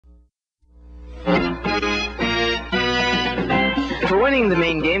winning the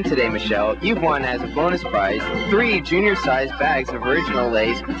main game today, Michelle, you've won as a bonus prize 3 junior-sized bags of original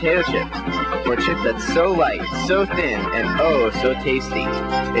Lay's potato chips. For a chip that's so light, so thin, and oh so tasty.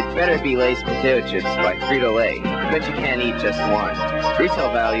 It better be Lay's potato chips by Frito-Lay. Bet you can't eat just one.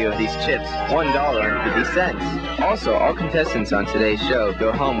 Retail value of these chips, $1.50. Also, all contestants on today's show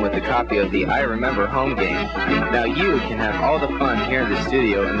go home with a copy of the I Remember home game. Now you can have all the fun here in the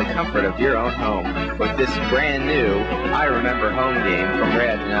studio in the comfort of your own home with this brand new I Remember home game from Ray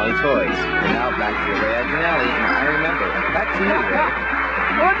Agnelli Toys. And now back to Ray Agnelli and I Remember. Back to you, Ray.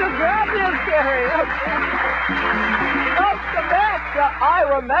 What the grab is, Gary? Up the back to I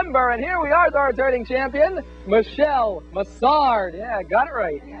Remember, and here we are with our returning champion, Michelle Massard. Yeah, got it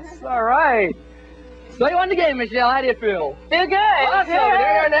right. Yes, all right. So you won the game, Michelle. How do you feel? Feel good. Awesome. Yeah. And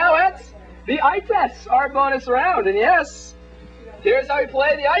here we are now at the eye test, our bonus round. And yes, here's how we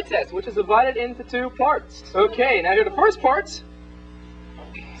play the eye test, which is divided into 2 parts. Okay, now here are the first parts.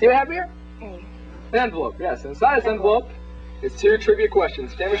 See what I have here? An envelope, yes. Inside this envelope is 2 trivia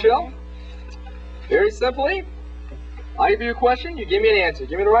questions. Okay, Michelle? Very simply, I give you a question, you give me an answer.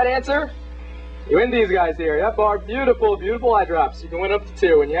 Give me the right answer, you win these guys here. Yep, our beautiful, beautiful eye drops. You can win up to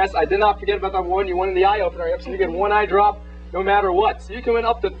 2. And yes, I did not forget about that one. You won in the eye opener. Yep, so you get 1 eye drop no matter what. So you can win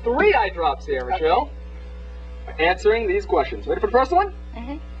up to 3 eye drops here, Michelle. Okay. Answering these questions. Ready for the first one?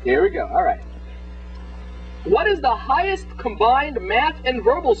 Here we go. All right. What is the highest combined math and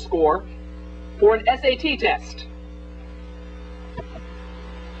verbal score for an SAT test?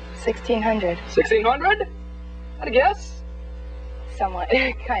 1600. 1600? Had a guess? Somewhat,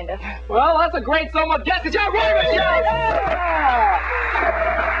 kind of. Well, that's a great somewhat guess, because you're right, Michelle! Yeah!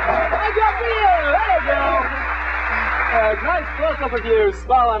 I got for you! There you go! Nice close-up of you,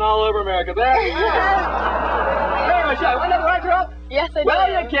 smiling all over America. There you go! Hey, Michelle, want another right drop? Yes, I do. Well,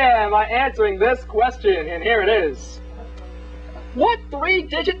 you can by answering this question, and here it is. What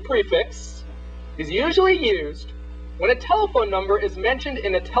 3-digit prefix is usually used when a telephone number is mentioned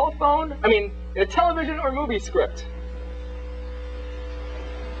in a in a television or movie script?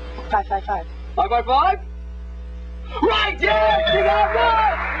 555. 555? Right, yes! You got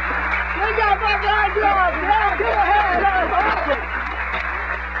one! You got 5 eye drops! Yeah, go ahead!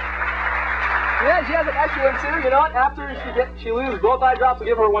 Yeah, she has an extra one too. You know what? After she loses both eye drops, we'll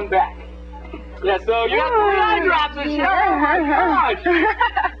give her 1 back. Yeah, so you got 3 eye drops this year. Oh my gosh!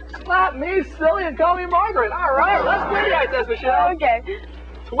 Slap me silly and call me Margaret. All right, let's play the eye test, Michelle. Okay.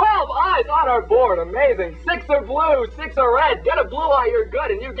 12 eyes on our board. Amazing. 6 are blue, 6 are red. Get a blue eye, you're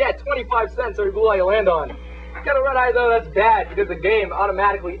good, and you get 25 cents every blue eye you land on. Get a red eye, though, that's bad, because the game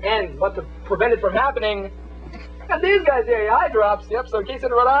automatically ends. But to prevent it from happening, I got these guys here, eye drops. Yep, so in case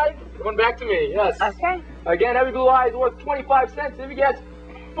of a red eye, going back to me. Yes. Okay. Again, every blue eye is worth 25 cents. If you get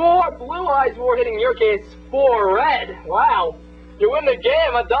 4 blue eyes, we're hitting, in your case, 4 red. Wow. You win the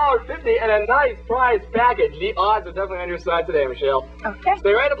game, $1.50 and a nice prize package. The odds are definitely on your side today, Michelle. Okay. So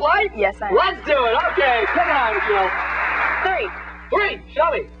you ready to play? Yes, I am. Let's do it. Okay, come on, Michelle. 3. 3,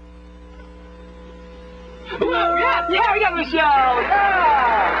 show me. Yes, yeah, we got Michelle.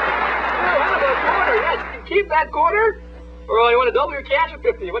 Yeah. Oh, out of a quarter. Yes, you can keep that quarter. Or you want to double your cash at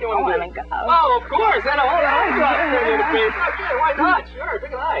 50? What do you want to do? Go. Oh, of course. And a whole eye drop in the face. Okay, why not? Sure,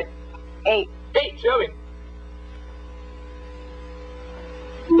 pick an eye. 8. 8, show me.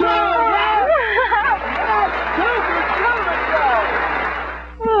 No!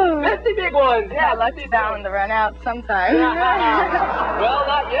 50 big ones! Yeah, let's bound to run out sometime. Well,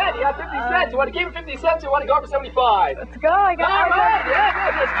 not yet. You have 50 cents. You want to keep it 50 cents or you want to go up to 75? Let's go. I got all right.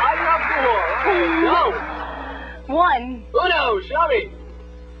 Yeah, just eye drop 4. Go. 1. Uno, show me.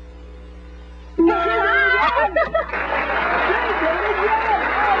 Oh my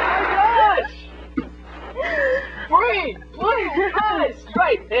gosh! 3, please, nice,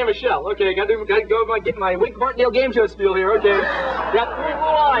 right. Hey, Michelle. Okay, gotta go get my Wink Martindale game show spiel here. Okay, got 3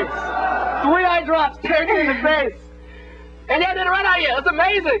 blue eyes, 3 eye drops, staring you in the face, and you did it right on you. That's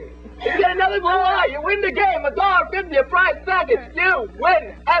amazing. If you get another blue eye, you win the game. $1.50, a prize package. You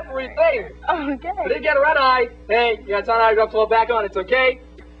win everything. Okay. But if you get a red eye, hey, you got 10 eye drops. Fall back on. It's okay.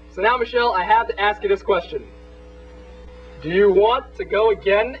 So now, Michelle, I have to ask you this question. Do you want to go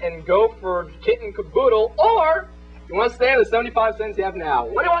again and go for kit and caboodle, or you want to stay on the 75 cents you have now?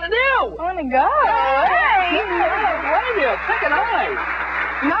 What do you want to do? I want to go. Hey, pick an eye.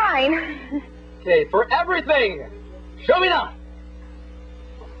 9. Okay, for everything, show me that.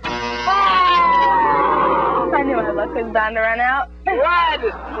 I knew my luck was bound to run out.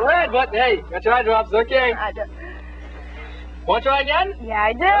 Red, but hey, got your eye drops, okay. I do. Want to try again? Yeah,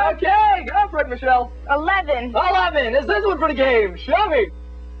 I do. Okay, go for it, Michelle. 11. 11, is this one for the game? Show me.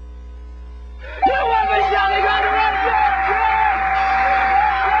 You won, Michelle, you got the red.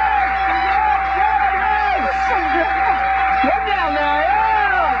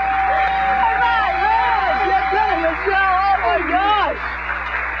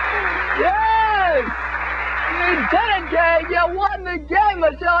 Yes! You did it, gang! You won the game,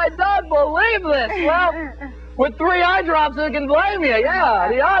 Michelle! I don't believe this! Well, with 3 eye drops, who can blame you? Yeah,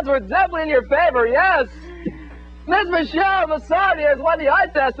 the odds were definitely in your favor, yes! Miss Michelle Masadi has won the eye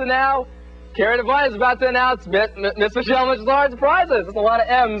test, and now Carrie Devine is about to announce Miss Michelle Michellard's prizes. That's a lot of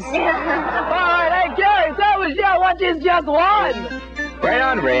M's. All right, hey, Carrie, tell Michelle what she's just won! Right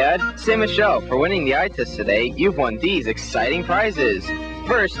on, Rayad. Say, Michelle, for winning the eye test today, you've won these exciting prizes.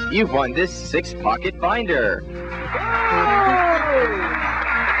 First, you've won this 6-pocket binder.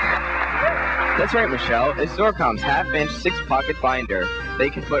 That's right, Michelle. It's Zorcom's half-inch 6-pocket binder that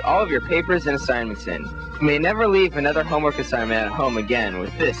you can put all of your papers and assignments in. You may never leave another homework assignment at home again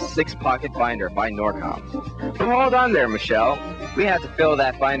with this 6-pocket binder by Norcom. But hold on there, Michelle. We have to fill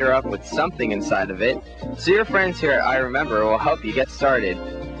that binder up with something inside of it, so your friends here at I Remember will help you get started,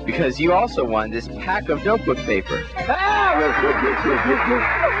 because you also won this pack of notebook paper.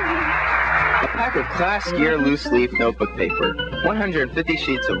 A pack of Class Gear loose-leaf notebook paper. 150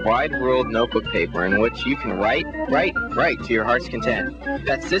 sheets of wide-ruled notebook paper in which you can write to your heart's content.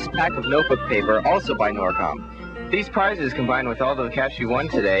 That's this pack of notebook paper, also by Norcom. These prizes, combined with all the cash you won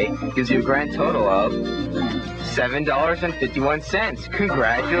today, gives you a grand total of $7.51.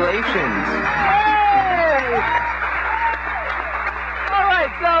 Congratulations! Hey! All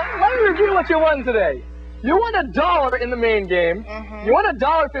right, so let me review what you won today. You won $1 in the main game. You won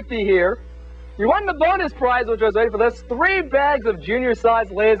 $1.50 here. You won the bonus prize, which was, ready for this, 3 bags of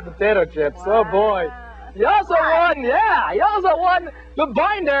junior-sized Lay's potato chips. Oh, boy. You also won, the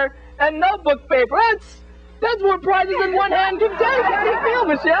binder and notebook paper. That's more prizes than one hand can take. How do you feel,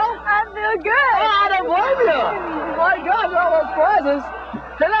 Michelle? I feel good. Oh, I don't blame you. My gosh, all those prizes.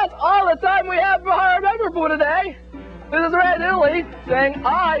 And that's all the time we have for I Remember for today. This is Red Italy saying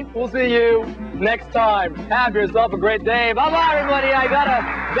I will see you next time. Have yourself a great day. Bye-bye, everybody.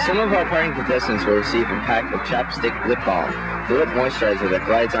 Some of our parting contestants will receive a pack of Chapstick Lip Balm, the lip moisturizer that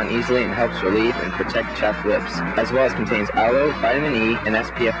glides on easily and helps relieve and protect chapped lips, as well as contains aloe, vitamin E, and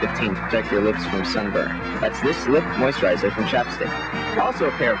SPF 15 to protect your lips from sunburn. That's this lip moisturizer from Chapstick. Also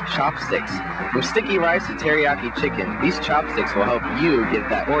a pair of chopsticks. From sticky rice to teriyaki chicken, these chopsticks will help you get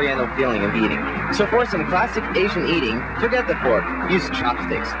that oriental feeling of eating. So for some classic Asian eating, forget the fork, use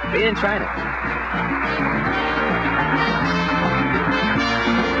chopsticks. Made in China.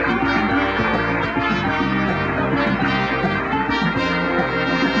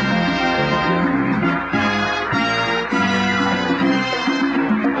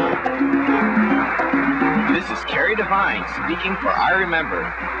 This is Carrie Devine speaking for I Remember,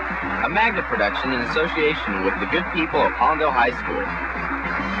 a Magna production in association with the good people of Hallandale High School.